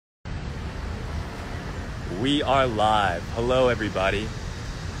We are live. Hello, everybody.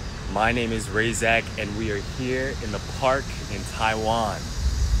 My name is Razak, and we are here in the park in Taiwan.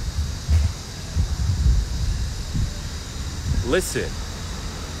 Listen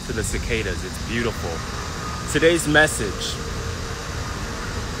to the cicadas. It's beautiful. Today's message.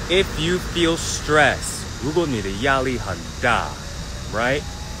 If you feel stress, 如果你的压力很大, right?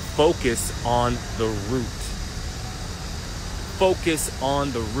 Focus on the root. Focus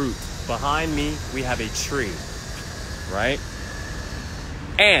on the root. Behind me, we have a tree, right?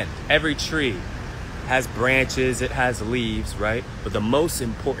 And every tree has branches, it has leaves, right? But the most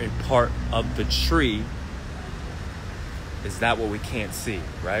important part of the tree is that what we can't see,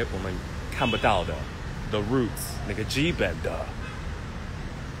 right? 我们看不到的, the roots, 那个基本的.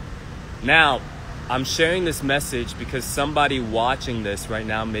 Now, I'm sharing this message because somebody watching this right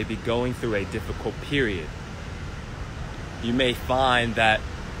now may be going through a difficult period. You may find that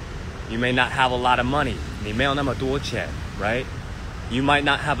you may not have a lot of money. 你没有那么多钱, right? You might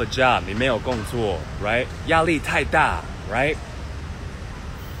not have a job. 你没有工作, right? 压力太大, right?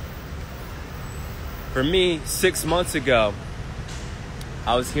 For me, 6 months ago,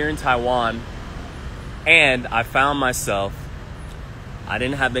 I was here in Taiwan and I found myself, I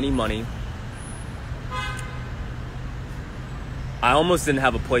didn't have any money. I almost didn't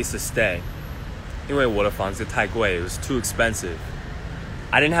have a place to stay. 因为我的房子太贵, it was too expensive.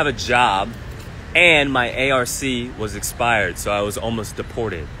 I didn't have a job, and my ARC was expired, so I was almost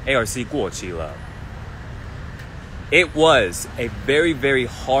deported. ARC 过期了. It was a very, very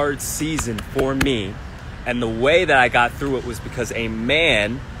hard season for me, and the way that I got through it was because a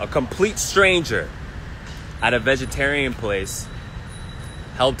man, a complete stranger, at a vegetarian place,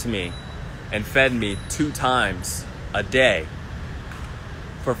 helped me and fed me 2 times a day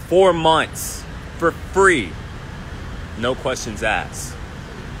for 4 months for free. No questions asked.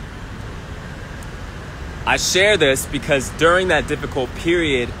 I share this because during that difficult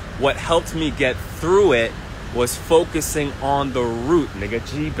period, what helped me get through it was focusing on the root. 那个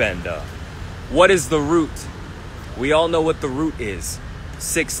基本的. What is the root? We all know what the root is.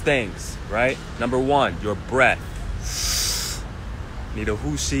 6 things, right? Number 1, your breath. 你的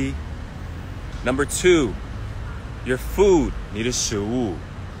呼吸. Number 2, your food. 你的食物,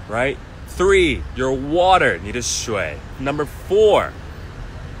 right? 3, your water. 你的水. Number 4,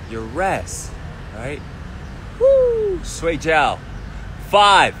 your rest, right? Woo! 睡觉.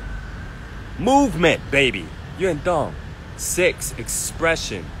 5, movement, baby. 运动. 6,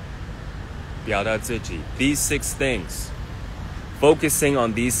 expression. 表达自己. These 6 things. Focusing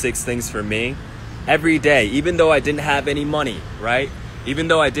on these 6 things for me every day, even though I didn't have any money, right? Even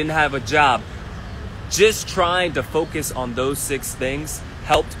though I didn't have a job, just trying to focus on those 6 things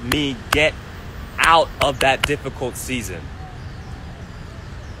helped me get out of that difficult season.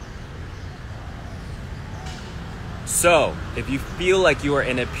 So, if you feel like you are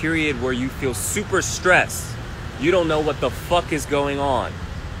in a period where you feel super stressed, you don't know what the fuck is going on,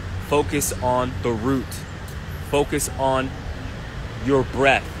 focus on the root. Focus on your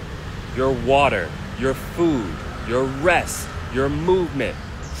breath, your water, your food, your rest, your movement.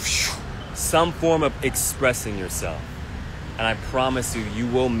 Some form of expressing yourself. And I promise you, you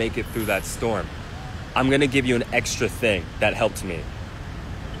will make it through that storm. I'm going to give you an extra thing that helped me.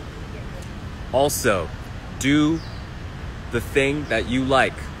 Also, do the thing that you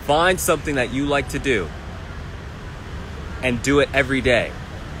like. Find something that you like to do and do it every day.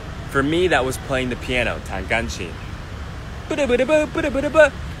 For me, that was playing the piano, 弹钢琴.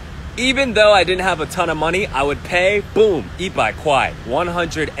 Even though I didn't have a ton of money, I would pay, boom, 100 块,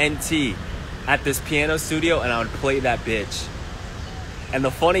 100 NT at this piano studio, and I would play that bitch. And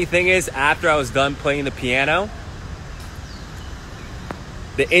the funny thing is, after I was done playing the piano,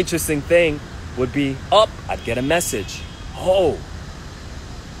 the interesting thing would be, I'd get a message. Oh,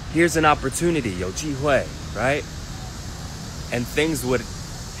 here's an opportunity, 有机会, right? And things would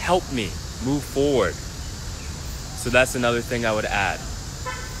help me move forward. So that's another thing I would add.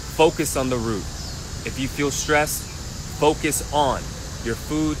 Focus on the root. If you feel stressed, focus on your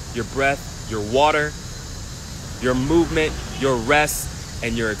food, your breath, your water, your movement, your rest,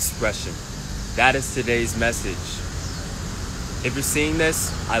 and your expression. That is today's message. If you're seeing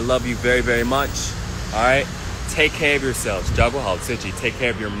this, I love you very, very much. All right? Take care of yourselves. 照顾好自己. Take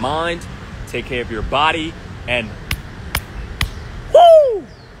care of your mind. Take care of your body. And woo!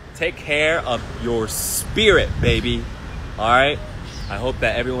 Take care of your spirit, baby. All right? I hope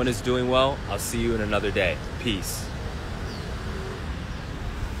that everyone is doing well. I'll see you in another day. Peace.